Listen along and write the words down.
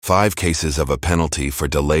5 Cases of a Penalty for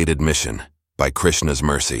Delayed Admission by Krishna's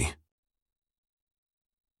Mercy.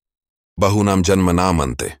 Bahunam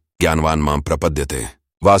janmanamante, gyanvan mam prapadyate,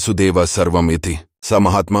 vasudeva sarvam iti,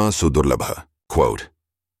 samahatma sudurlabha. Quote,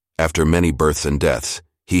 After many births and deaths,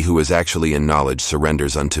 he who is actually in knowledge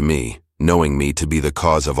surrenders unto me, knowing me to be the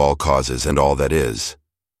cause of all causes and all that is.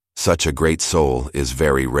 Such a great soul is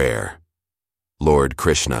very rare. Lord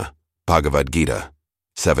Krishna, Bhagavad-gita,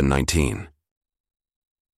 7:19.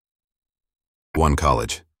 1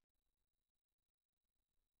 College.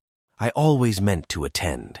 I always meant to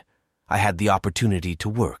attend. I had the opportunity to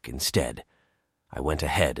work instead. I went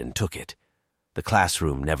ahead and took it. The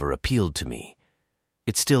classroom never appealed to me.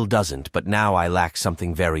 It still doesn't, but now I lack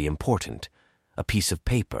something very important, a piece of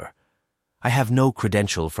paper. I have no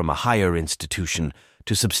credential from a higher institution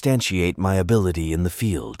to substantiate my ability in the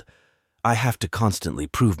field. I have to constantly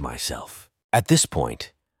prove myself. At this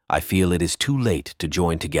point, I feel it is too late to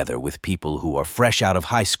join together with people who are fresh out of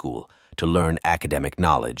high school to learn academic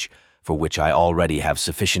knowledge, for which I already have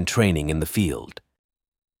sufficient training in the field.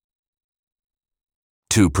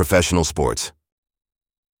 2 Professional sports.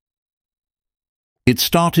 It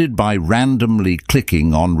started by randomly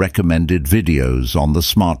clicking on recommended videos on the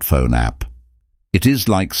smartphone app. It is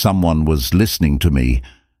like someone was listening to me,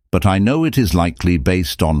 but I know it is likely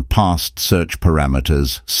based on past search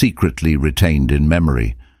parameters secretly retained in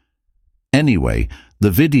memory. Anyway, the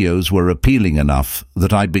videos were appealing enough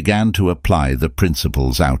that I began to apply the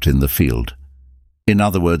principles out in the field. In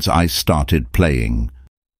other words, I started playing.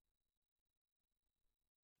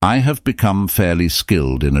 I have become fairly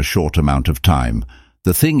skilled in a short amount of time.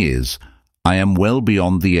 The thing is, I am well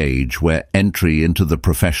beyond the age where entry into the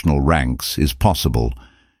professional ranks is possible.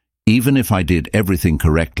 Even if I did everything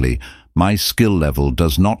correctly, my skill level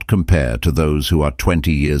does not compare to those who are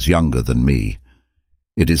 20 years younger than me.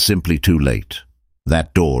 It is simply too late.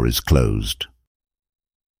 That door is closed.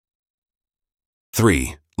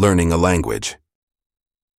 3 Learning a language.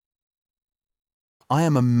 I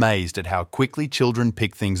am amazed at how quickly children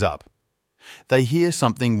pick things up. They hear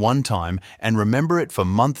something one time and remember it for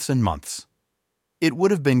months and months. It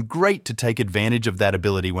would have been great to take advantage of that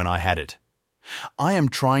ability when I had it. I am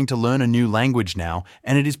trying to learn a new language now,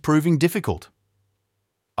 and it is proving difficult.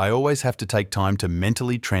 I always have to take time to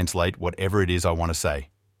mentally translate whatever it is I want to say.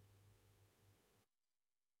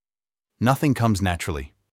 Nothing comes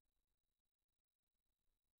naturally.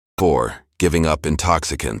 4 Giving up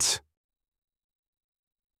intoxicants.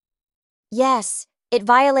 Yes, it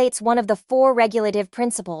violates one of the 4 regulative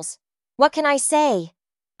principles. What can I say?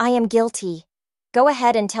 I am guilty. Go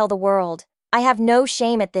ahead and tell the world. I have no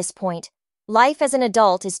shame at this point. Life as an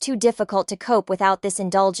adult is too difficult to cope without this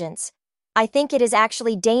indulgence. I think it is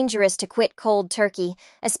actually dangerous to quit cold turkey,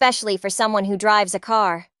 especially for someone who drives a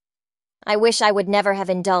car. I wish I would never have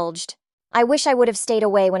indulged. I wish I would have stayed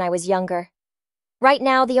away when I was younger. Right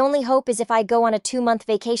now, the only hope is if I go on a 2-month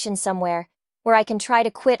vacation somewhere, where I can try to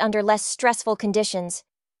quit under less stressful conditions.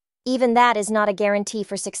 Even that is not a guarantee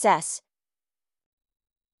for success.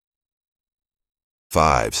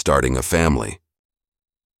 5 Starting a family.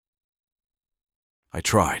 I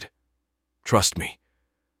tried. Trust me.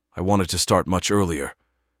 I wanted to start much earlier,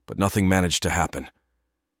 but nothing managed to happen.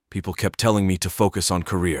 People kept telling me to focus on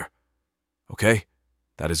career. Okay,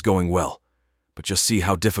 that is going well, but just see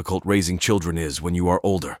how difficult raising children is when you are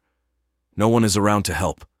older. No one is around to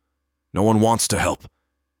help. No one wants to help.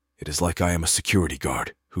 It is like I am a security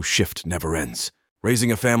guard whose shift never ends.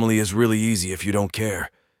 Raising a family is really easy if you don't care.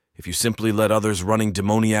 If you simply let others running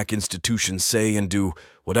demoniac institutions say and do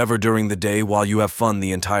whatever during the day while you have fun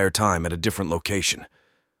the entire time at a different location.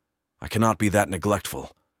 I cannot be that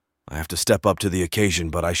neglectful. I have to step up to the occasion,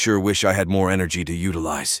 but I sure wish I had more energy to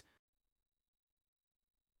utilize.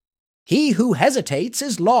 He who hesitates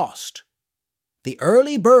is lost. The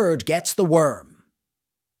early bird gets the worm.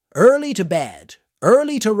 Early to bed,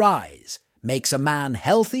 early to rise, makes a man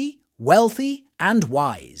healthy, wealthy, and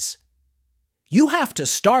wise. You have to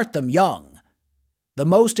start them young. The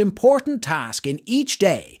most important task in each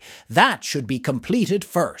day, that should be completed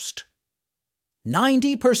first.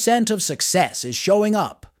 90% of success is showing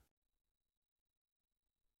up.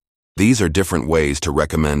 These are different ways to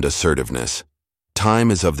recommend assertiveness. Time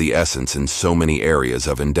is of the essence in so many areas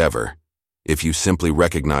of endeavor. If you simply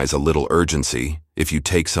recognize a little urgency, if you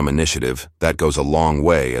take some initiative, that goes a long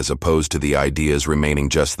way as opposed to the ideas remaining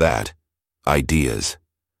just that. Ideas.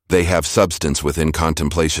 They have substance within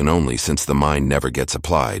contemplation only since the mind never gets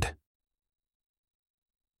applied.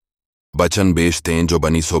 Bachan beshten jo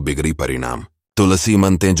bani so bigri parinam. Tulasi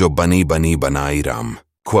mante jo bani banai ram.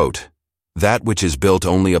 Quote, That which is built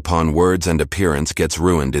only upon words and appearance gets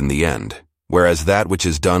ruined in the end. whereas that which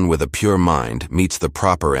is done with a pure mind meets the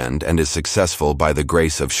proper end and is successful by the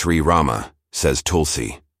grace of Sri Rama, says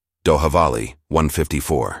Tulsi. Dohavali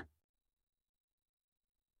 154.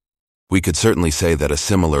 We could certainly say that a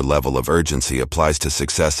similar level of urgency applies to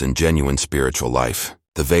success in genuine spiritual life.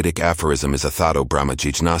 The Vedic aphorism is Athato Brahma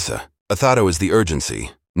Jijnasa. Athato is the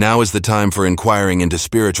urgency. Now is the time for inquiring into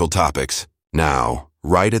spiritual topics. Now,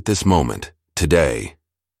 right at this moment, today,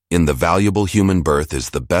 in the valuable human birth is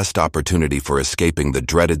the best opportunity for escaping the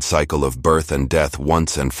dreaded cycle of birth and death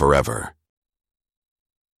once and forever.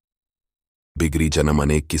 Bigri janam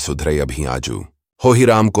anek ki sudhre abhi aaju. Ho hi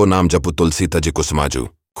Ram ko naam japu tulsi taji kusmaju.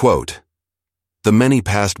 Quote, the many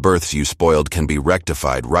past births you spoiled can be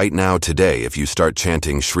rectified right now today if you start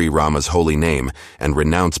chanting Sri Rama's holy name and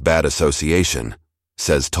renounce bad association,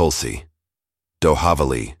 says Tulsi.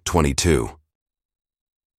 Dohavali 22.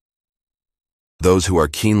 Those who are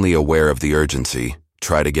keenly aware of the urgency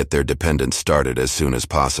try to get their dependents started as soon as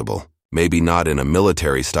possible. Maybe not in a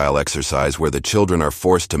military-style exercise where the children are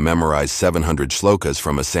forced to memorize 700 shlokas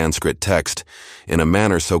from a Sanskrit text in a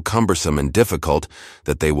manner so cumbersome and difficult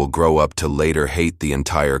that they will grow up to later hate the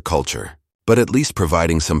entire culture, but at least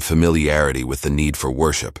providing some familiarity with the need for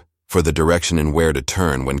worship, for the direction and where to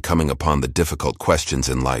turn when coming upon the difficult questions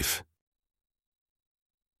in life.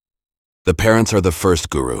 The parents are the first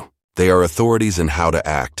guru. They are authorities in how to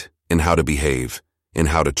act, in how to behave, in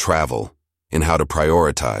how to travel, in how to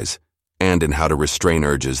prioritize, and in how to restrain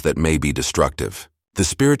urges that may be destructive. The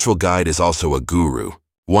spiritual guide is also a guru.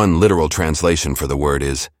 One literal translation for the word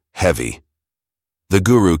is heavy. The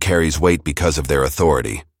guru carries weight because of their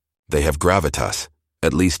authority. They have gravitas,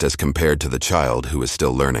 at least as compared to the child who is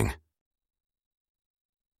still learning.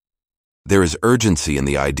 There is urgency in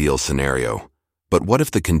the ideal scenario, but what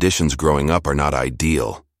if the conditions growing up are not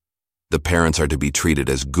ideal? The parents are to be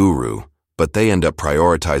treated as guru, but they end up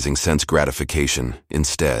prioritizing sense gratification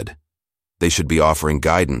instead. They should be offering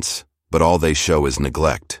guidance, but all they show is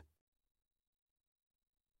neglect.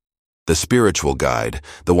 The spiritual guide,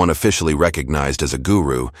 the one officially recognized as a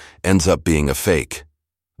guru, ends up being a fake.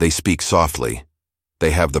 They speak softly.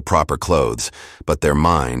 They have the proper clothes, but their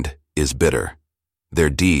mind is bitter. Their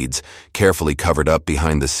deeds, carefully covered up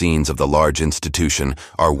behind the scenes of the large institution,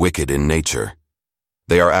 are wicked in nature.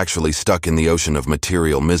 They are actually stuck in the ocean of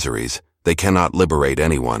material miseries. They cannot liberate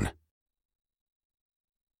anyone.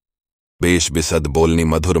 Besh bisad bolni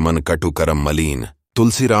madhur man katu karam malin,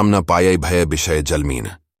 tulsi ram na paye bhaya bishay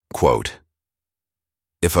jalmin. Quote,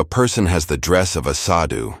 if a person has the dress of a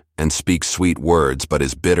sadhu and speaks sweet words but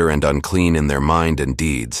is bitter and unclean in their mind and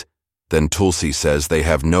deeds, then Tulsi says they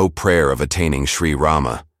have no prayer of attaining Sri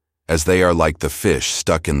Rama, as they are like the fish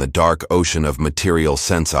stuck in the dark ocean of material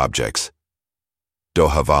sense objects.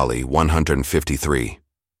 Dohavali 153.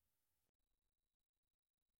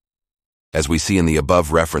 As we see in the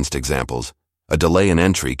above-referenced examples, a delay in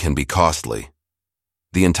entry can be costly.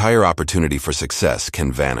 The entire opportunity for success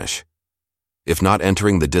can vanish. If not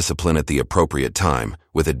entering the discipline at the appropriate time,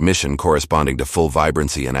 with admission corresponding to full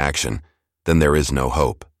vibrancy and action, then there is no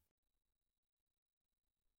hope.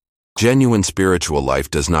 Genuine spiritual life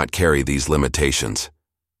does not carry these limitations.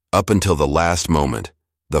 Up until the last moment,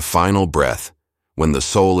 the final breath, when the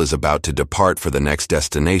soul is about to depart for the next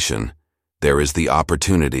destination, there is the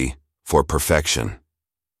opportunity for perfection.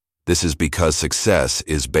 This is because success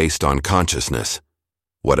is based on consciousness.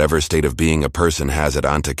 Whatever state of being a person has at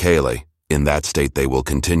Antakale, in that state they will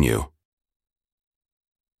continue.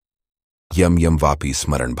 Yam yam vapi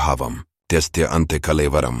smaran bhavam, testya ante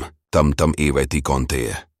kalevaram, tam tam evati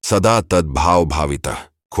konte, sada tad bhav bhavita.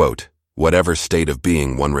 Quote, whatever state of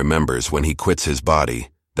being one remembers when he quits his body,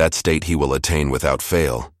 that state he will attain without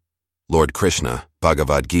fail. Lord Krishna,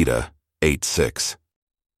 Bhagavad-gita 8:6.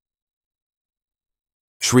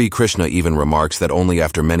 Sri Krishna even remarks that only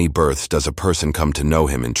after many births does a person come to know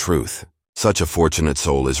him in truth. Such a fortunate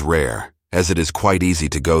soul is rare, as it is quite easy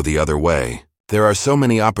to go the other way. There are so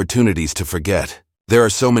many opportunities to forget. There are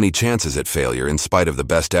so many chances at failure in spite of the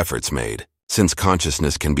best efforts made, since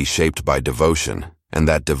consciousness can be shaped by devotion, and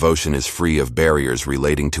that devotion is free of barriers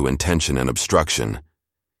relating to intention and obstruction.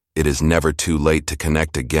 It is never too late to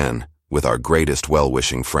connect again with our greatest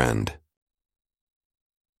well-wishing friend.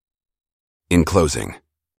 In closing,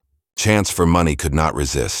 chance for money could not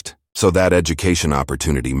resist, so that education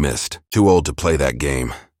opportunity missed. Too old to play that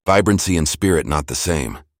game. Vibrancy and spirit not the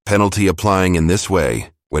same. Penalty applying in this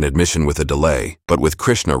way, when admission with a delay, but with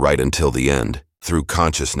Krishna right until the end, through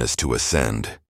consciousness to ascend.